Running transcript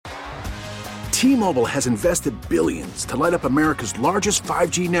T-Mobile has invested billions to light up America's largest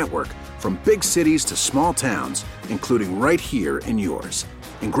 5G network, from big cities to small towns, including right here in yours.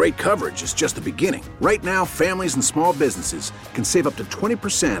 And great coverage is just the beginning. Right now, families and small businesses can save up to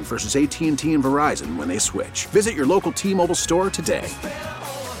 20% versus AT&T and Verizon when they switch. Visit your local T-Mobile store today.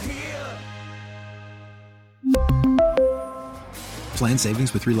 Plan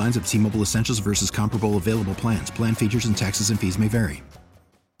savings with 3 lines of T-Mobile Essentials versus comparable available plans. Plan features and taxes and fees may vary.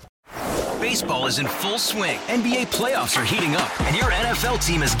 Baseball is in full swing. NBA playoffs are heating up, and your NFL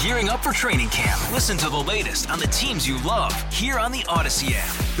team is gearing up for training camp. Listen to the latest on the teams you love here on the Odyssey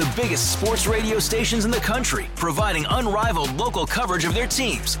app. The biggest sports radio stations in the country, providing unrivaled local coverage of their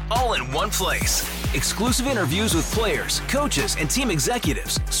teams, all in one place. Exclusive interviews with players, coaches, and team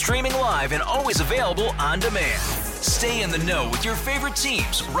executives, streaming live and always available on demand. Stay in the know with your favorite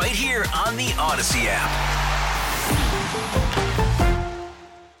teams right here on the Odyssey app.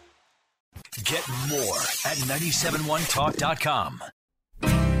 Get more at 971talk.com.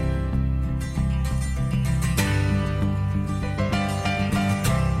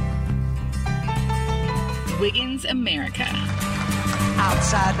 Wiggins America.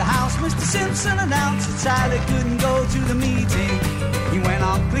 Outside the house, Mr. Simpson announced that Sally couldn't go to the meeting. He went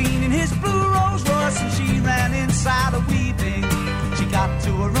on cleaning his blue Rolls Royce and she ran inside a weeping. She got to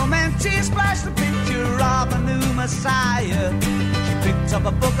a room and she splashed the picture of a new Messiah. She picked up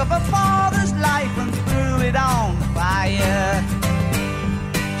a book of her father's life and threw it on the fire.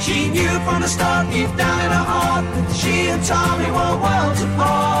 She knew from the start, deep down in her heart, that she and Tommy were worlds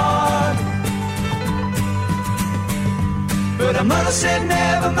apart. But her mother said,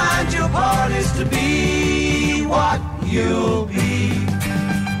 never mind, your part is to be what you'll be.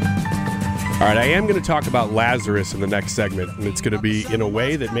 All right, I am going to talk about Lazarus in the next segment, and it's going to be in a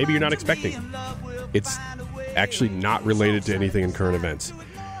way that maybe you're not expecting. It's actually not related to anything in current events.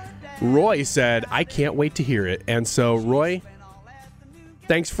 Roy said, I can't wait to hear it. And so, Roy,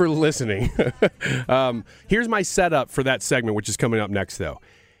 thanks for listening. Here's my setup for that segment, which is coming up next, though.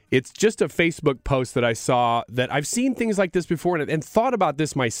 It's just a Facebook post that I saw that I've seen things like this before and thought about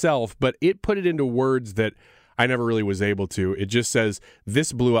this myself, but it put it into words that I never really was able to. It just says,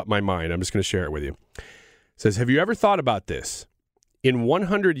 this blew up my mind. I'm just going to share it with you. It says, have you ever thought about this? In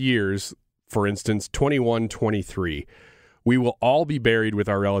 100 years, for instance, 2123, we will all be buried with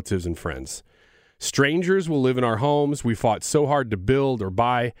our relatives and friends. Strangers will live in our homes we fought so hard to build or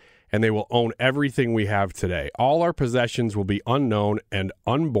buy, and they will own everything we have today. All our possessions will be unknown and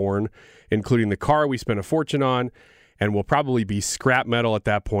unborn, including the car we spent a fortune on, and will probably be scrap metal at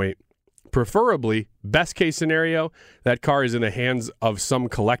that point. Preferably, best case scenario, that car is in the hands of some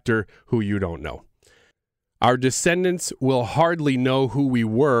collector who you don't know. Our descendants will hardly know who we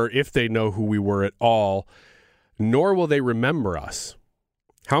were, if they know who we were at all, nor will they remember us.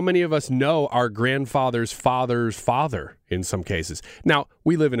 How many of us know our grandfather's father's father in some cases? Now,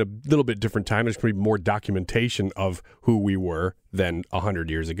 we live in a little bit different time. There's going to be more documentation of who we were than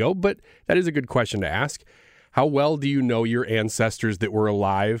 100 years ago, but that is a good question to ask. How well do you know your ancestors that were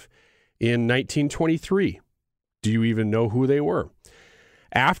alive in 1923? Do you even know who they were?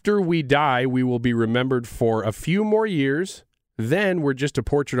 After we die, we will be remembered for a few more years. Then we're just a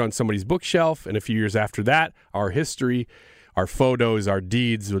portrait on somebody's bookshelf, and a few years after that, our history, our photos, our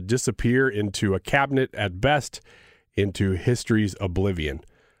deeds will disappear into a cabinet at best, into history's oblivion.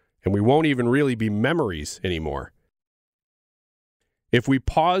 And we won't even really be memories anymore. If we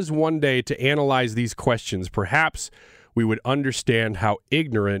pause one day to analyze these questions, perhaps we would understand how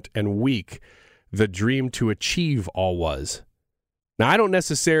ignorant and weak the dream to achieve all was. Now, I don't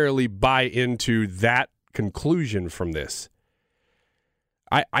necessarily buy into that conclusion from this.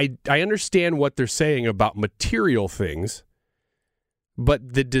 I understand what they're saying about material things,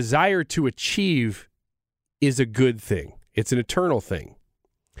 but the desire to achieve is a good thing. It's an eternal thing.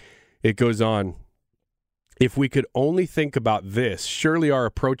 It goes on. If we could only think about this, surely our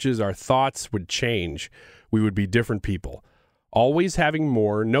approaches, our thoughts would change. We would be different people. Always having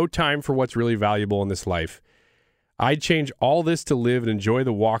more, no time for what's really valuable in this life. I'd change all this to live and enjoy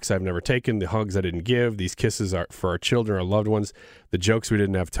the walks I've never taken, the hugs I didn't give, these kisses are for our children, our loved ones, the jokes we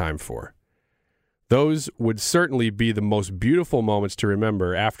didn't have time for. Those would certainly be the most beautiful moments to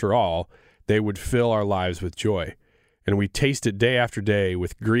remember. After all, they would fill our lives with joy. And we taste it day after day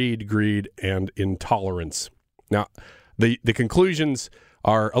with greed, and intolerance. Now, the conclusions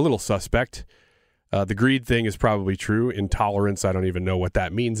are a little suspect. The greed thing is probably true. Intolerance, I don't even know what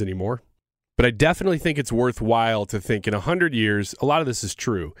that means anymore. But I definitely think it's worthwhile to think in 100 years, a lot of this is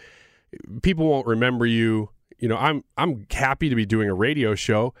true. People won't remember you. You know, I'm happy to be doing a radio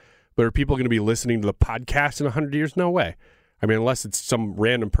show, but are people going to be listening to the podcast in 100 years? No way. I mean, unless it's some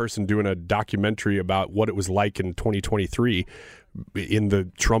random person doing a documentary about what it was like in 2023 in the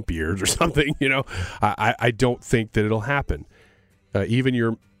Trump years or something, I don't think that it'll happen. Even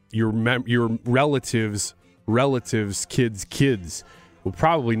your relatives' kids will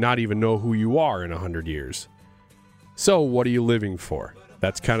probably not even know who you are in 100 years. So what are you living for?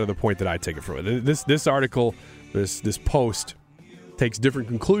 That's kind of the point that I take it from it. This article, this post, takes different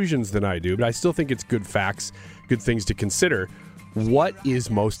conclusions than I do, but I still think it's good facts, good things to consider. What is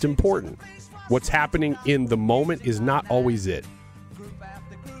most important? What's happening in the moment is not always it.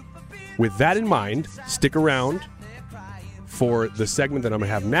 With that in mind, stick around for the segment that I'm going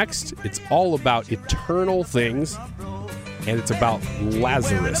to have next. It's all about eternal things, and it's about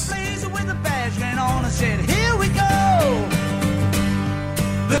Lazarus.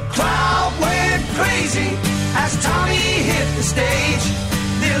 The crowd went crazy as Tommy hit the stage.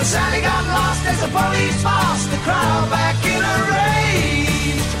 Little Sally got lost as the police bossed the crowd back in a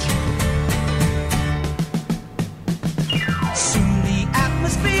rage. Soon the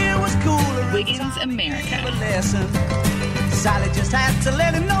atmosphere was cooler. Wiggins America. Sally just had to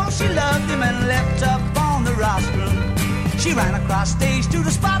let him know she loved him and leapt up on the rostrum. She ran across stage to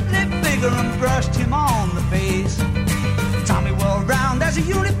the spotlit figure and brushed him on the face. Tommy whirled round as a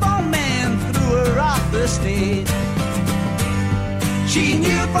uniformed man threw her off the stage. She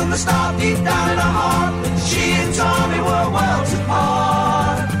knew from the start deep down in her heart that she and Tommy were worlds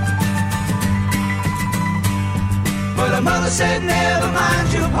apart. But her mother said, never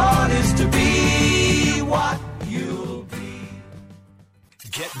mind, your part is to be what you'll be.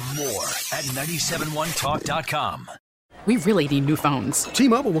 Get more at 971talk.com. We really need new phones.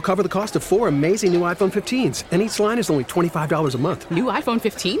 T-Mobile will cover the cost of 4 amazing new iPhone 15s, and each line is only $25 a month. New iPhone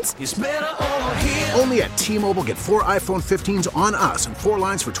 15s? It's better over here. Only at T-Mobile, get 4 iPhone 15s on us and 4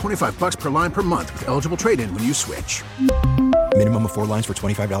 lines for $25 per line per month with eligible trade-in when you switch. Minimum of 4 lines for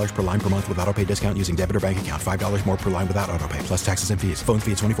 $25 per line per month with autopay discount using debit or bank account. $5 more per line without autopay, plus taxes and fees. Phone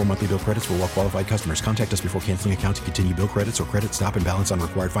fee at 24 monthly bill credits for well-qualified customers. Contact us before canceling account to continue bill credits or credit stop and balance on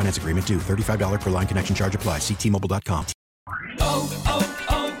required finance agreement due. $35 per line connection charge applies. See T-Mobile.com.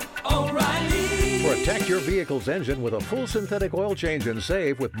 O'Reilly. Protect your vehicle's engine with a full synthetic oil change and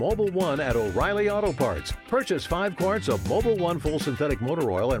save with Mobil 1 at O'Reilly Auto Parts. Purchase 5 quarts of Mobil 1 full synthetic motor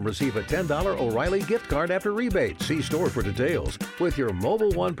oil and receive a $10 O'Reilly gift card after rebate. See store for details. With your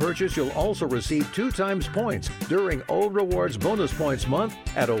Mobil 1 purchase, you'll also receive 2 times points during O Rewards Bonus Points Month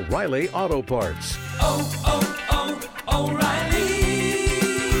at O'Reilly Auto Parts. O'Reilly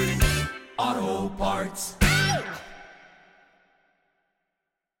Auto Parts.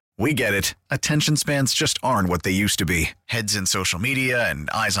 We get it. Attention spans just aren't what they used to be. Heads in social media and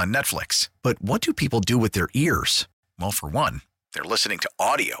eyes on Netflix. But what do people do with their ears? Well, for one, they're listening to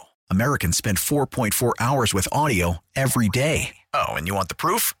audio. Americans spend 4.4 hours with audio every day. Oh, and you want the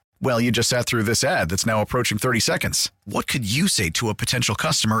proof? Well, you just sat through this ad that's now approaching 30 seconds. What could you say to a potential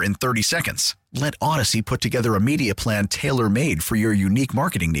customer in 30 seconds? Let Odyssey put together a media plan tailor-made for your unique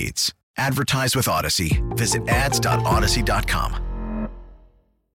marketing needs. Advertise with Odyssey. Visit ads.odyssey.com.